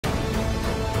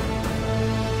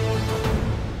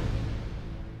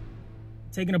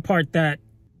Taking apart that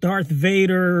Darth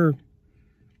Vader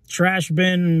trash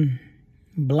bin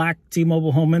black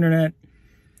T-Mobile home internet.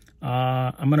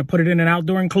 I'm going to put it in an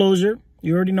outdoor enclosure.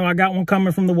 You already know I got one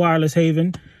coming from the Wireless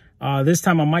Haven. This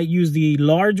time I might use the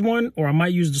large one, or I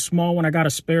might use the small one. I got a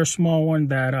spare small one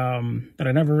that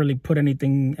I never really put any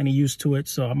use to it,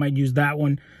 so I might use that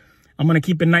one. I'm going to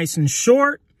keep it nice and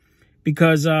short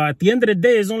because at the end of the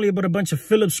day, it's only about a bunch of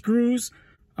Phillips screws.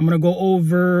 I'm going to go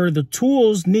over the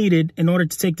tools needed in order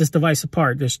to take this device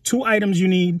apart. There's 2 items you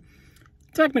need.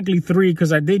 Technically 3,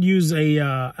 because I did use a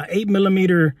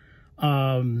 8mm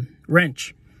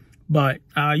wrench. But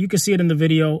you can see it in the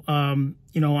video.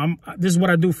 You know, this is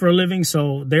what I do for a living,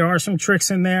 so there are some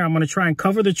tricks in there. I'm going to try and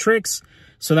cover the tricks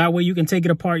so that way you can take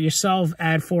it apart yourself,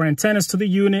 add 4 antennas to the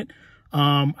unit.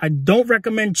 I don't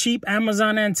recommend cheap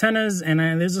Amazon antennas, and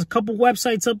there's a couple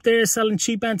websites up there selling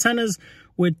cheap antennas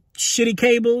with shitty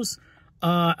cables.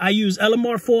 I use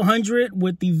LMR 400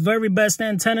 with the very best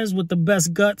antennas with the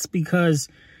best guts, because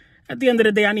at the end of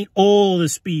the day, I need all the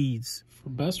speeds. For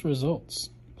best results,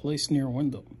 place near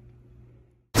window.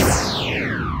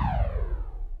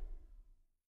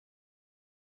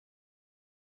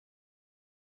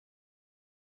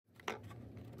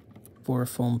 Four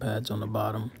foam pads on the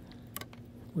bottom,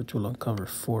 which will uncover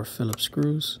 4 Phillips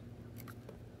screws.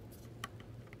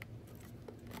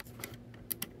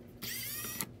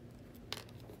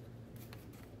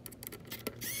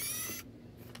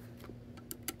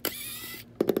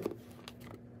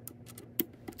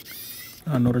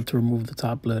 In order to remove the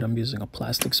top lid, I'm using a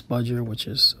plastic spudger, which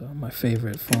is my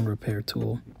favorite phone repair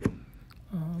tool.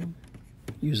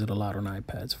 Use it a lot on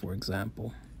iPads, for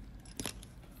example.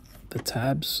 The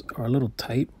tabs are a little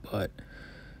tight, but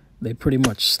they pretty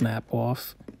much snap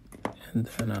off. And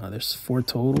then there's 4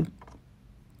 total.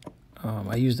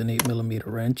 I used an 8mm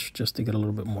wrench just to get a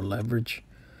little bit more leverage.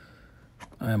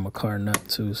 I am a car nut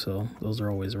too, so those are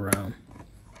always around.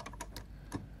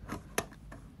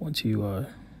 Once you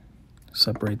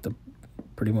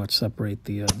pretty much separate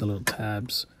the little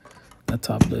tabs, that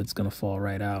top lid's gonna fall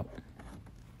right out.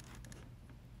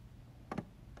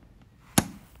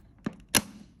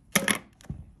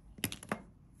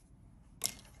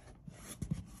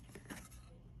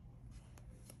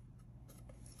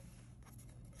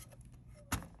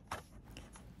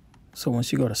 So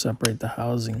once you go to separate the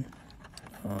housing,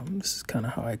 this is kind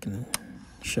of how I can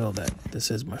show that this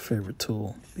is my favorite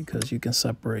tool, because you can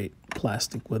separate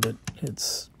plastic with it.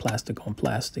 It's plastic on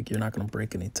plastic. You're not going to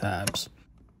break any tabs.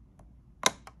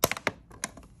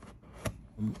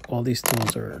 All these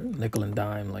tools are nickel and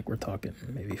dime, like we're talking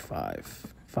maybe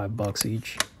 $5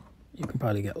 each. You can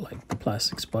probably get like the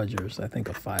plastic spudgers, I think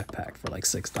a 5-pack for like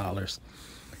 $6.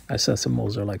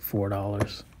 iSesamos are like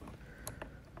 $4.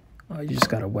 You just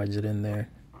got to wedge it in there.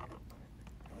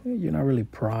 You're not really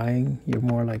prying, you're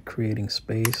more like creating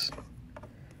space.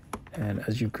 And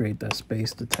as you create that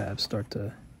space, the tabs start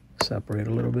to separate a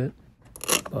little bit.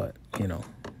 But, you know,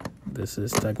 this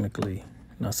is technically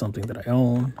not something that I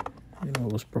own. You know,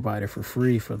 it was provided for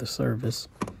free for the service.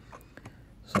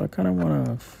 So I kind of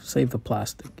want to save the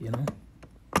plastic, you know.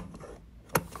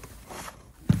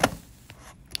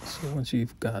 So once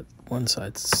you've got one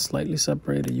side slightly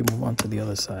separated, you move on to the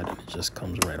other side and it just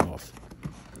comes right off.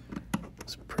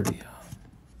 It's pretty,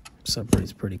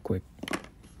 separates pretty quick.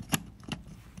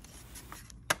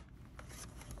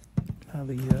 Now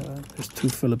there's 2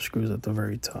 Phillips screws at the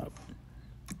very top.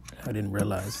 I didn't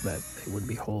realize that they would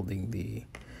be holding the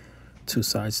 2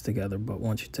 sides together, but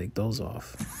once you take those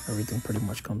off, everything pretty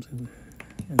much comes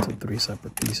into 3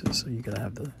 separate pieces. So you gotta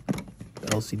have the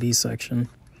LCD section,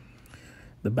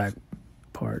 the back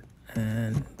part,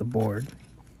 and the board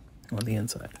on the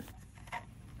inside.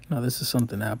 Now this is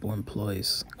something Apple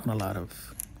employs on a lot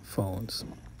of phones.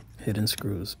 Hidden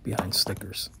screws behind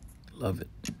stickers. Love it.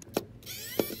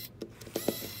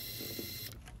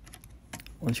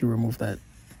 Once you remove that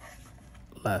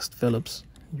last Phillips,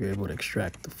 you're able to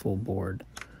extract the full board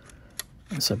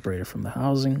and separate it from the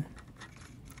housing.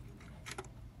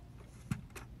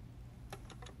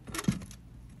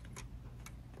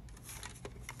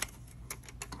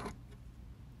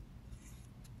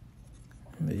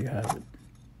 And there you have it.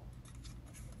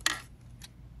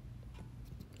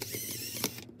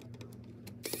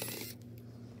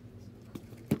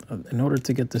 In order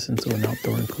to get this into an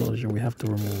outdoor enclosure, we have to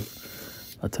remove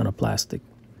a ton of plastic.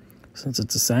 Since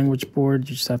it's a sandwich board,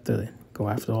 you just have to go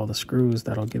after all the screws.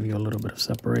 That'll give you a little bit of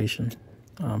separation.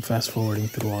 Fast forwarding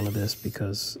through all of this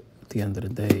because at the end of the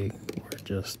day, we're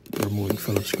just removing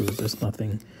Phillips screws.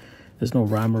 There's no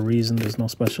rhyme or reason. There's no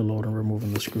special order in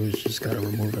removing the screws. You just gotta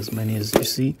remove as many as you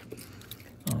see.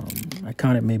 I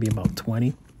counted maybe about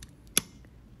 20.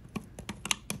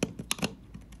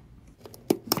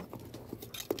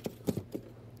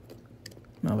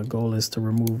 the goal is to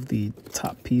remove the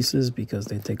top pieces because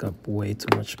they take up way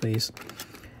too much space.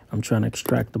 I'm trying to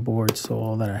extract the board, so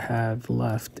all that I have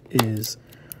left is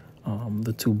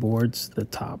the two boards, the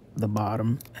top, the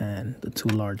bottom, and the two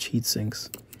large heat sinks,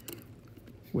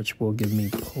 which will give me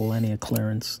plenty of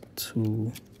clearance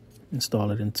to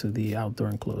install it into the outdoor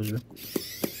enclosure.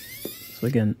 So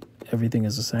again, everything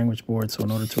is a sandwich board, so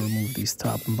in order to remove these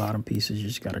top and bottom pieces, you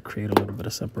just got to create a little bit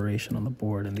of separation on the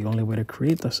board, and the only way to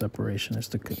create the separation is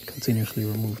to continuously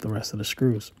remove the rest of the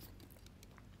screws.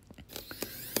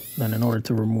 Then in order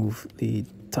to remove the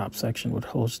top section which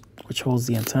holds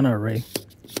the antenna array,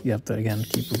 you have to again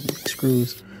keep removing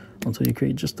screws until you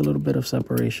create just a little bit of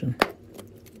separation.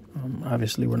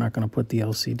 Obviously, we're not going to put the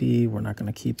LCD, we're not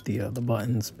going to keep the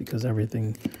buttons because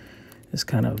everything is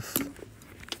kind of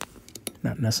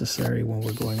not necessary when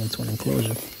we're going into an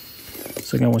enclosure.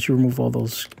 So again, once you remove all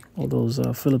those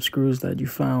Phillips screws that you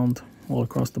found all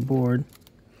across the board,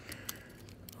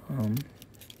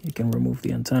 you can remove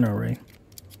the antenna array.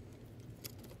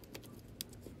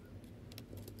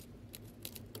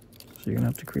 So you're going to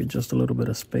have to create just a little bit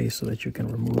of space so that you can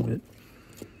remove it.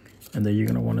 And then you're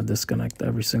going to want to disconnect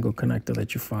every single connector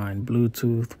that you find.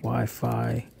 Bluetooth,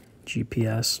 Wi-Fi,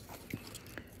 GPS.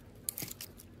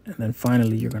 And then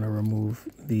finally, you're going to remove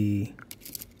the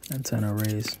antenna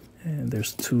arrays. And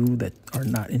there's two that are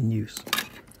not in use.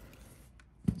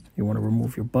 You want to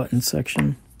remove your button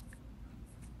section.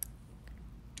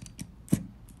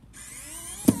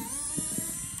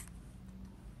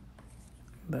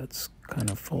 That's kind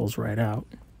of falls right out,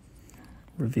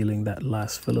 revealing that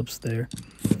last Phillips there.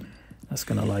 That's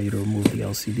going to allow you to remove the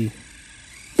LCD.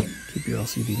 Keep your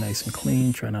LCD nice and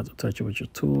clean. Try not to touch it with your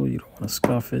tool. You don't want to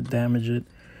scuff it, damage it.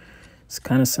 It's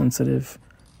kind of sensitive.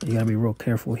 You got to be real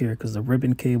careful here because the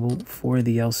ribbon cable for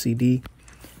the LCD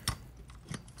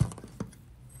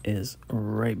is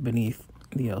right beneath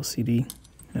the LCD,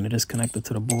 and it is connected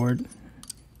to the board.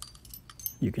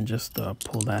 You can just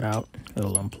pull that out.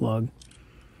 It'll unplug.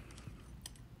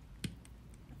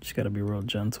 Just got to be real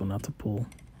gentle not to pull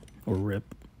or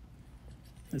rip.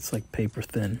 It's like paper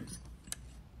thin.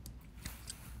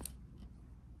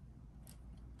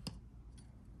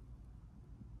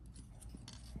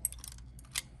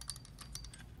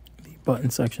 The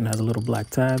button section has a little black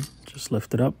tab. Just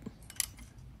lift it up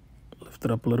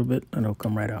a little bit, and it'll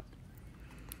come right out.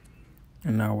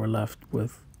 And now we're left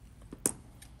with a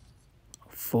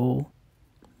full,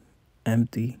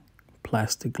 empty,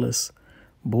 plasticless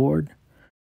board.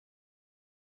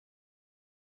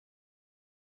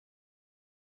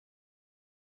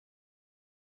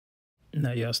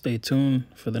 Now, y'all stay tuned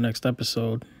for the next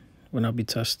episode when I'll be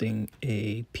testing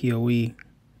a POE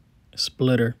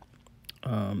splitter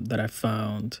that I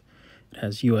found. It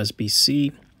has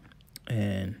USB-C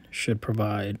and should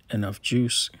provide enough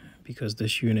juice because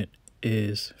this unit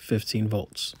is 15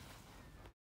 volts.